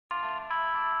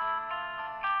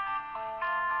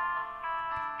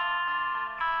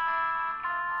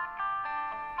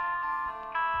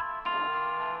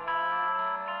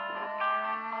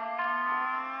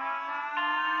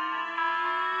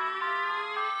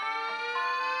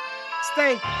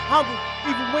Stay humble,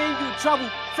 even when you in trouble.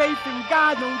 Faith in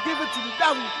God, don't give it to the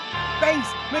devil. Bass,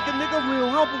 make a nigga real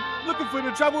humble. Looking for the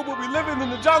trouble, but we living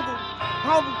in the jungle.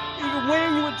 Humble, even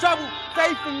when you in trouble.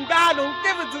 Faith in God, don't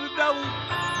give it to the devil.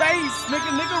 Bass, make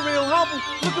a nigga real humble.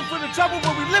 Looking for the trouble,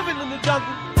 but we living in the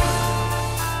jungle.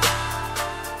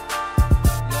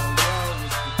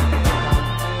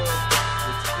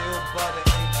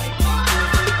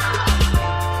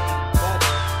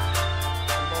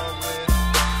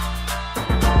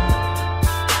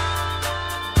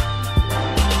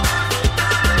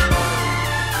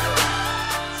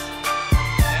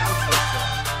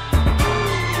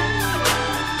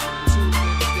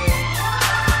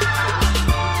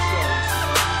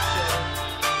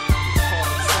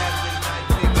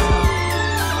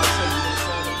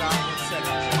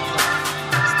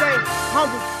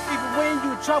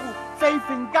 Trouble, faith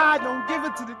in God, don't give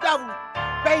it to the devil.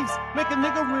 Bass, make a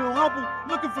nigga real humble.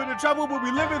 Looking for the trouble, but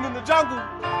we living in the jungle.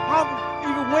 Humble,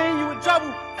 even when you in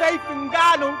trouble. Faith in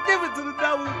God, don't give it to the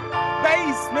devil.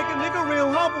 Bass, make a nigga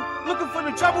real humble. Looking for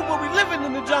the trouble, but we living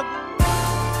in the jungle.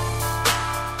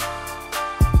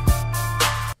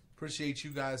 Appreciate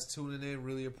you guys tuning in.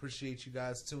 Really appreciate you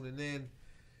guys tuning in.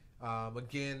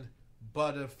 Again,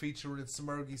 Butter featuring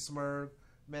Smurgy Smurg.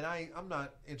 Man, I'm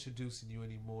not introducing you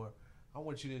anymore. I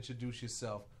want you to introduce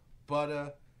yourself.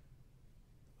 Butter,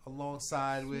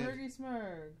 alongside with Smurgy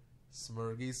Smurg.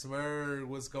 Smurgy Smurg.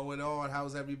 What's going on?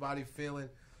 How's everybody feeling?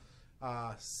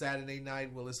 Saturday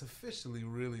night. Well, it's officially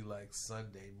really like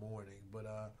Sunday morning, but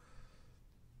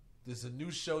there's a new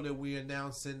show that we're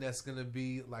announcing that's going to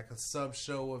be like a sub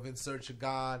show of In Search of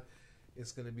God.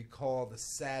 It's going to be called the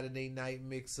Saturday Night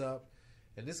Mix Up,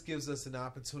 and this gives us an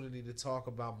opportunity to talk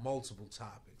about multiple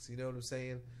topics. You know what I'm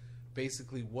saying?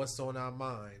 Basically, what's on our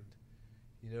mind.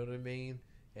 You know what I mean?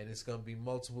 And it's going to be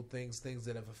multiple things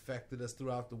that have affected us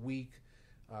throughout the week.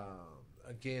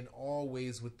 Again,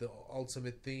 always with the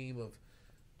ultimate theme of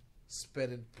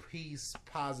spreading peace,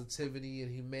 positivity,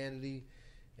 and humanity,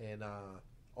 and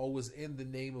always in the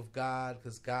name of God,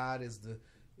 because God is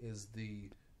the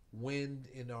wind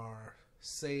in our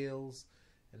sails,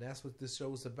 and that's what this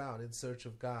show is about. In Search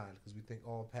of God, because we think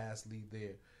all paths lead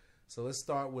there. So let's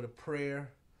start with a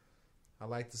prayer. I'd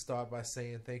like to start by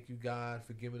saying thank you, God,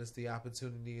 for giving us the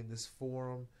opportunity in this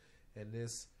forum and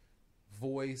this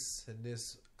voice and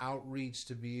this outreach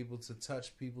to be able to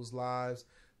touch people's lives,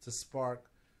 to spark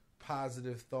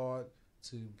positive thought,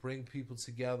 to bring people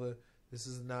together. This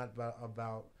is not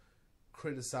about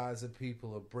criticizing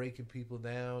people or breaking people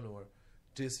down or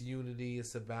disunity.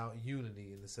 It's about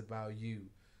unity, and it's about you.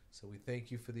 So we thank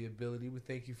you for the ability. We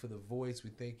thank you for the voice. We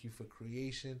thank you for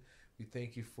creation. We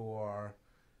thank you for our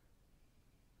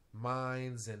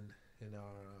minds and our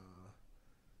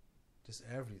just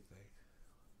everything.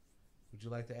 Would you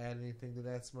like to add anything to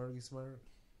that, Smurgy Smurg?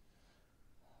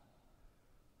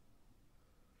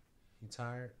 You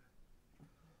tired?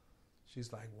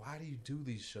 She's like, why do you do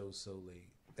these shows so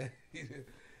late?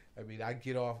 I mean, I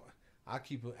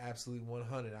keep it absolutely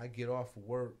 100. I get off of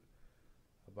work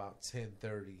about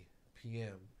 10:30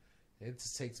 p.m. It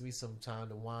just takes me some time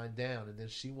to wind down, and then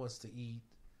she wants to eat.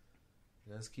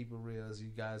 Let's keep it real, as you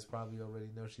guys probably already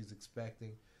know. She's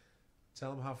expecting.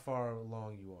 Tell them how far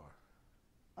along you are.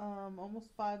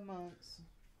 Almost 5 months.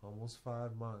 Almost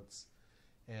 5 months,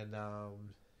 and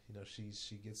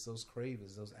she gets those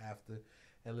cravings, those after.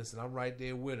 And listen, I'm right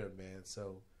there with her, man.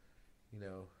 So,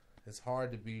 it's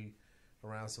hard to be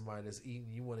around somebody that's eating.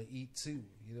 You want to eat too.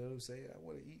 You know what I'm saying? I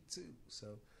want to eat too.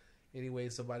 So, anyway,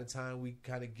 so by the time we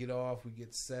kind of get off, we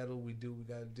get settled, we do what we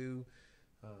got to do.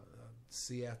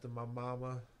 See after my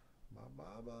mama.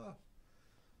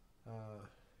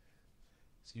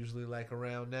 It's usually like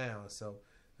around now. So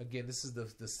again, this is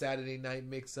the Saturday night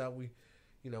mix up. We,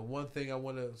 one thing I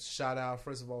want to shout out.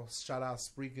 First of all, shout out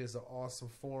Spreaker. Is an awesome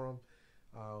forum.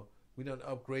 We done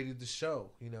upgraded the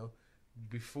show.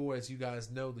 Before, as you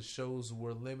guys know, the shows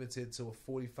were limited to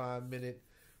a 45-minute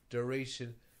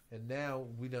duration, and now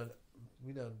we done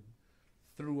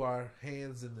threw our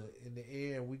hands in the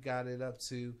air, and we got it up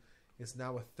to, it's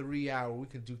now a 3 hour. We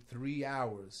can do 3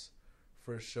 hours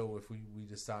for a show if we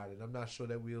decided. I'm not sure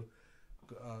that we'll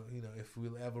if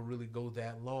we'll ever really go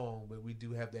that long, but we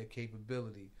do have that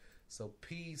capability. So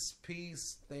peace.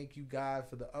 Thank you, God,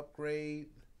 for the upgrade.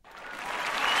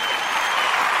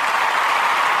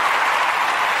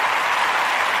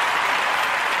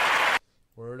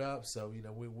 Word up. So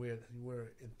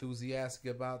we're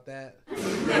enthusiastic about that.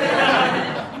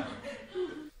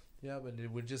 Yeah,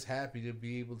 and we're just happy to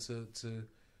be able to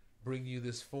bring you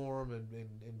this forum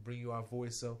and bring you our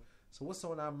voice. So what's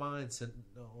on our minds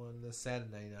on the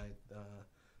Saturday night,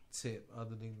 tip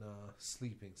other than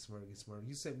sleeping, Smurgy Smurg?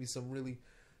 You sent me some really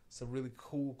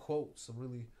cool quotes, some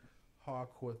really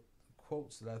hardcore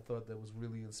quotes that I thought that was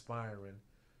really inspiring.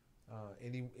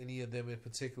 Any of them in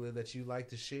particular that you like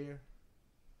to share?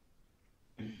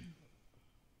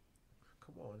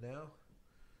 Come on now.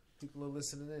 People are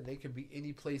listening in. They could be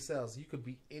any place else. You could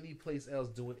be any place else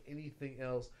doing anything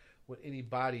else with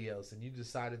anybody else, and you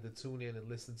decided to tune in and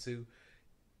listen to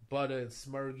Butter and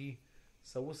Smurgy.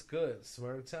 So what's good,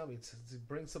 Smurg? Tell me, to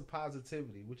bring some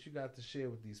positivity. What you got to share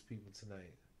with these people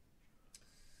tonight?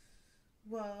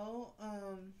 Well,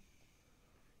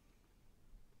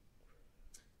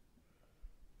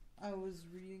 I was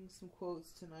reading some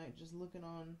quotes tonight, just looking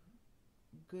on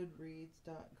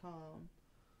Goodreads.com.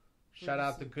 Shout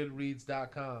out to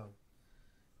Goodreads.com.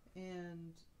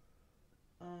 And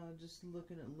just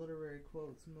looking at literary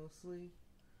quotes mostly.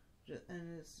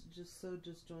 And it's just so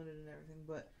disjointed and everything.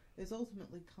 But it's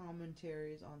ultimately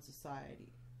commentaries on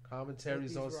society.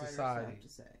 Commentaries on society. Have to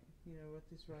say. You know, what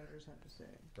these writers have to say.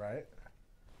 Right.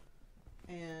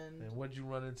 And what'd you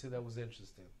run into that was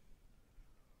interesting?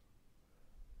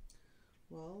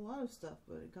 Well, a lot of stuff,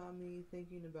 but it got me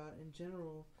thinking about, in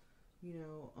general, you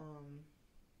know,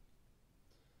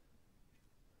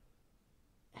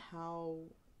 how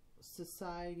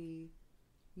society,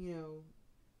 you know,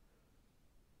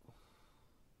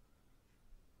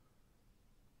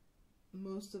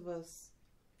 most of us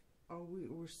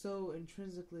we're so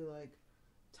intrinsically like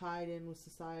tied in with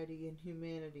society and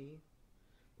humanity,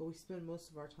 but we spend most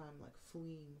of our time like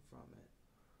fleeing from it.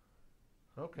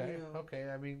 Okay, okay.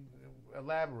 I mean,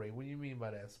 elaborate. What do you mean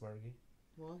by that, Smurgy?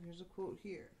 Well, here's a quote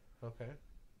here. Okay.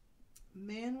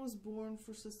 Man was born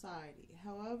for society.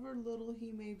 However little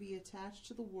he may be attached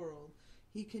to the world,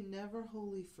 he can never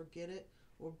wholly forget it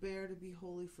or bear to be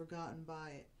wholly forgotten by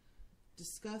it.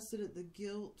 Disgusted at the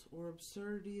guilt or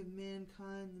absurdity of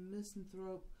mankind, the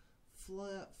misanthrope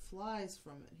flies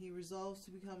from it. He resolves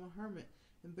to become a hermit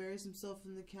and buries himself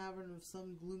in the cavern of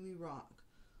some gloomy rock.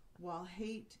 While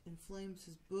hate inflames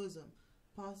his bosom,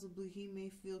 possibly he may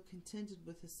feel contented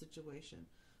with his situation.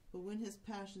 But when his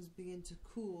passions begin to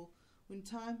cool, when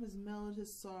time has mellowed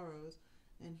his sorrows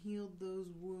and healed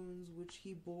those wounds which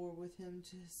he bore with him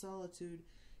to his solitude,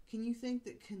 can you think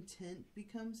that content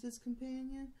becomes his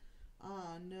companion?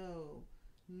 Ah, no.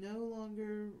 No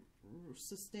longer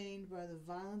sustained by the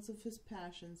violence of his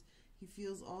passions, he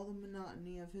feels all the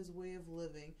monotony of his way of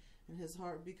living, and his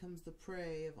heart becomes the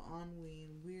prey of ennui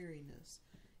and weariness.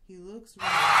 He looks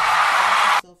round and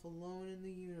finds himself alone in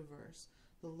the universe.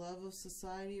 The love of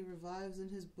society revives in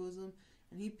his bosom,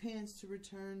 and he pants to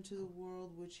return to the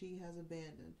world which he has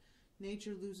abandoned.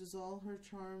 Nature loses all her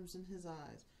charms in his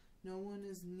eyes. No one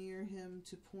is near him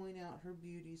to point out her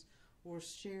beauties or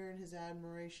share in his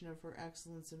admiration of her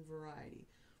excellence and variety.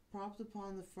 Propped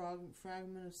upon the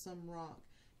fragment of some rock,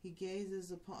 he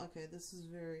gazes upon... Okay, this is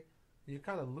very... You're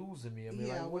kind of losing me. I mean,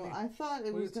 yeah, like, I thought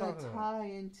it was going to tie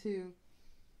into...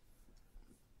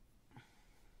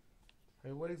 I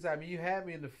mean, what exactly? You had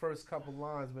me in the first couple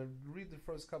lines, man. Read the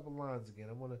first couple lines again.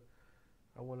 I want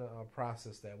to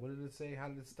process that. What did it say? How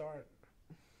did it start?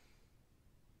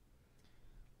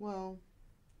 Well,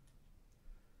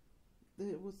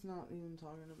 it was not even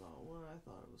talking about what I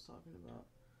thought it was talking about.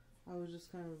 I was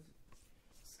just kind of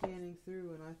scanning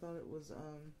through, and I thought it was,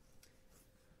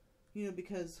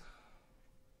 because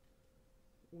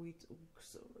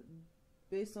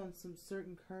based on some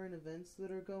certain current events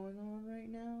that are going on right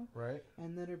now, right,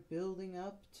 and that are building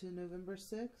up to November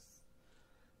 6th.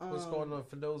 What's going on?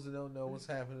 For those that don't know, what's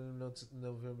happening on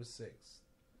November 6th?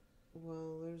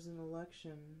 Well, there's an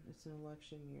election. It's an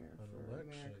election year for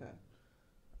America.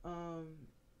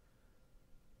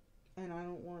 And I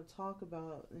don't want to talk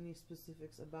about any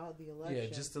specifics about the election. Yeah,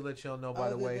 just to let y'all know, by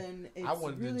the way, I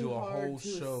wanted to do a whole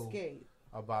show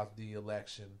about the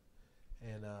election,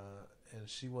 and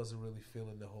she wasn't really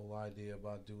feeling the whole idea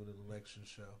about doing an election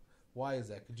show. Why is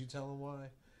that? Could you tell them why?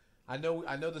 I know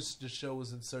the show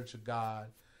is in search of God,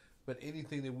 but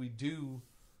anything that we do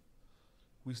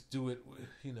it,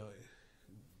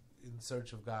 in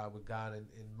search of God, with God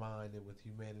in mind and with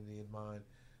humanity in mind.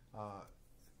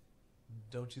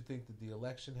 Don't you think that the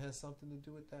election has something to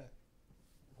do with that?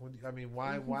 I mean,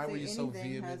 why were you so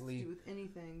vehemently? Has to do with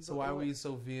anything, so why were you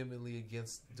so vehemently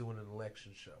against doing an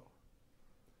election show?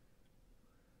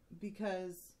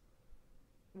 Because,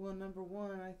 well, number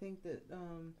one, I think that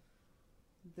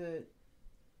that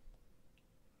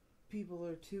people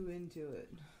are too into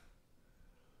it.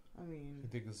 I mean, you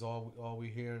think it's all we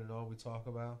hear and all we talk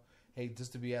about? Hey,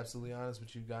 just to be absolutely honest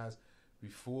with you guys,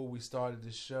 before we started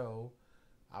this show,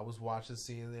 I was watching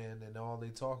CNN, and all they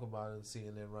talk about on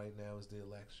CNN right now is the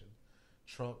election.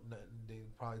 Trump, they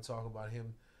probably talk about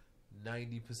him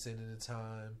 90% of the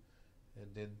time, and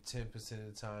then 10%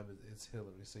 of the time it's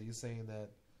Hillary. So you're saying that?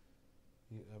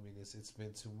 I mean, it's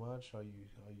been too much. Are you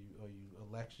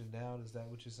election down? Is that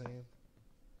what you're saying?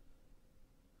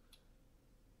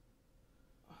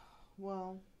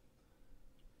 Well,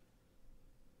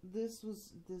 this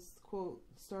quote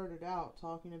started out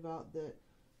talking about that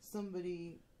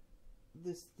somebody,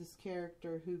 this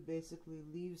character who basically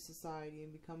leaves society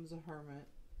and becomes a hermit,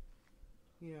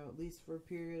 at least for a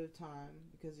period of time,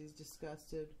 because he's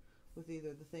disgusted with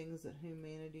either the things that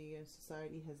humanity and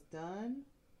society has done,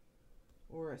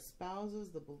 or espouses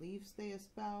the beliefs they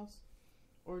espouse,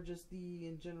 or just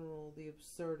in general the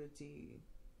absurdity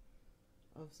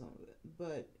of some of it.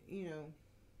 But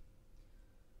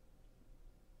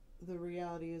the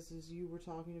reality is you were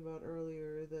talking about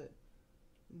earlier, that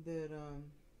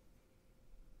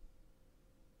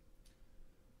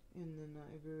and then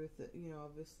I agree with it,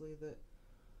 obviously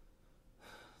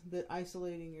that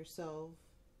isolating yourself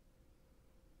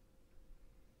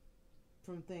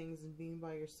from things and being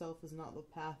by yourself is not the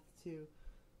path to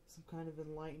some kind of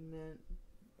enlightenment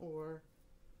or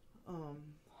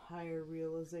higher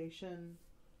realization.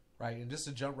 Right, and just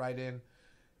to jump right in,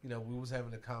 we was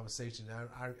having a conversation.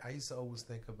 I used to always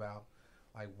think about,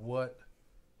 like,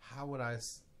 how would I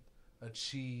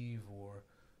achieve or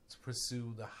to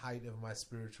pursue the height of my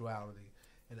spirituality?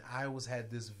 And I always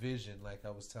had this vision, like I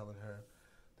was telling her,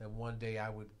 that one day I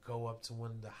would go up to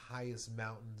one of the highest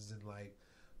mountains in, like,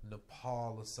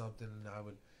 Nepal or something, and I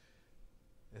would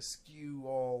eschew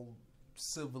all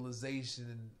civilization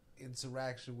and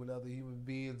interaction with other human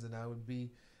beings, and I would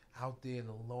be out there in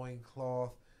a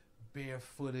loincloth,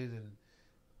 barefooted, and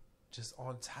just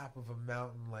on top of a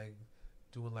mountain, like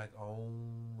doing like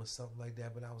Om or something like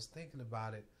that. But I was thinking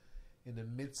about it in the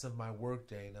midst of my work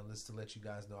day. Now, just to let you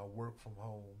guys know, I work from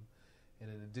home, and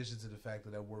in addition to the fact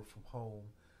that I work from home,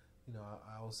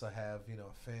 I also have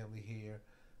a family here.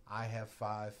 I have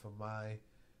 5 from my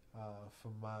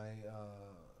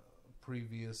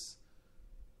previous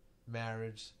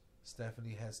marriage.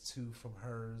 Stephanie has 2 from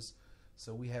hers.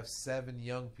 So we have 7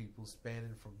 young people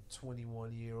spanning from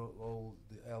 21-year-old,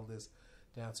 the eldest,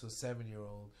 down to a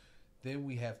 7-year-old. Then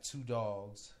we have 2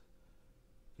 dogs.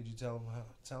 Could you tell them?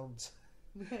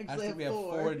 I think we have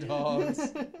 4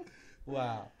 dogs.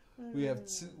 Wow. We have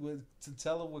 2. To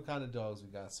tell them what kind of dogs we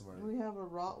got, Samara. We have a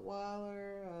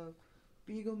Rottweiler, a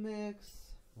Beagle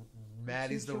mix.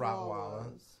 Maddie's the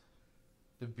Rottweiler.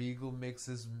 The Beagle mix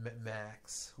is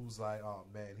Max, who's like, oh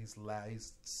man, he's loud.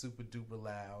 He's super duper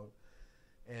loud.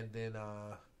 And then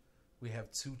we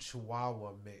have 2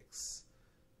 Chihuahua mix,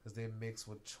 because they mix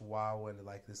with Chihuahua and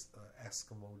like this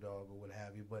Eskimo dog or what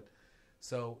have you. But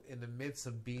so in the midst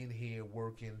of being here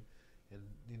working and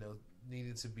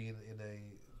needing to be in a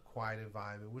quiet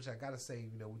environment, which I gotta say,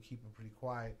 we keep it pretty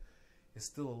quiet, there's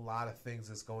still a lot of things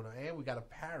that's going on. And we got a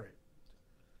parrot.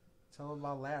 Tell them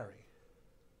about Larry.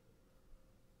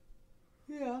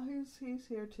 Yeah, he's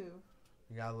here too.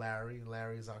 We got Larry.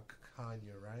 Larry's our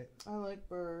Kanya, right? I like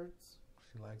birds.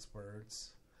 She likes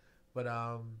birds. But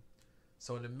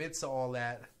so in the midst of all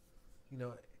that,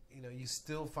 you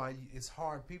still find it's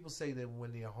hard. People say that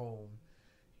when they're home,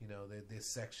 they're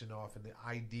sectioned off, and the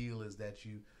ideal is that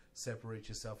you separate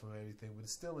yourself from everything. But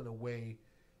still, in a way,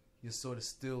 you're sort of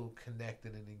still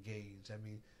connected and engaged. I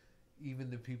mean, even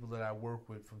the people that I work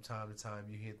with, from time to time,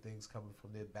 you hear things coming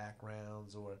from their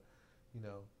backgrounds, or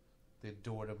their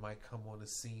daughter might come on the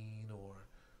scene, or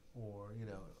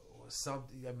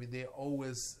something. I mean, they're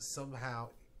always somehow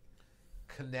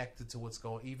connected to what's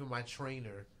going. Even my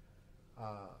trainer,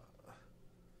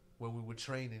 when we were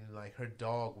training, like, her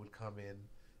dog would come in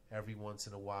every once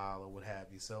in a while or what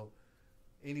have you. So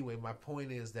anyway, my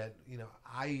point is that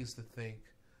I used to think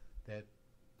that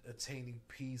attaining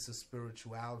peace or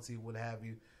spirituality, what have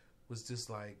you, was just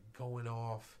like going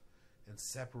off and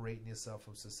separating yourself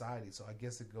from society. So I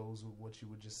guess it goes with what you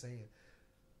were just saying.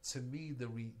 To me, the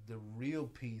real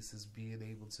peace is being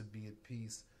able to be at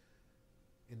peace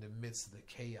in the midst of the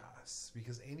chaos,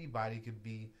 because anybody could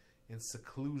be in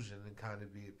seclusion and kind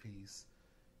of be at peace,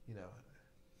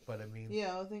 But I mean,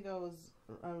 yeah, I think I was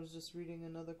just reading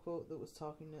another quote that was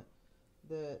talking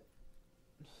that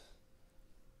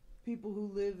people who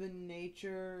live in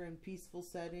nature and peaceful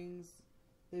settings,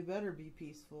 they better be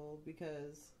peaceful,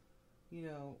 because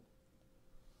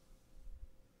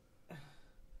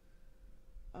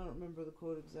I don't remember the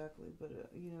quote exactly, but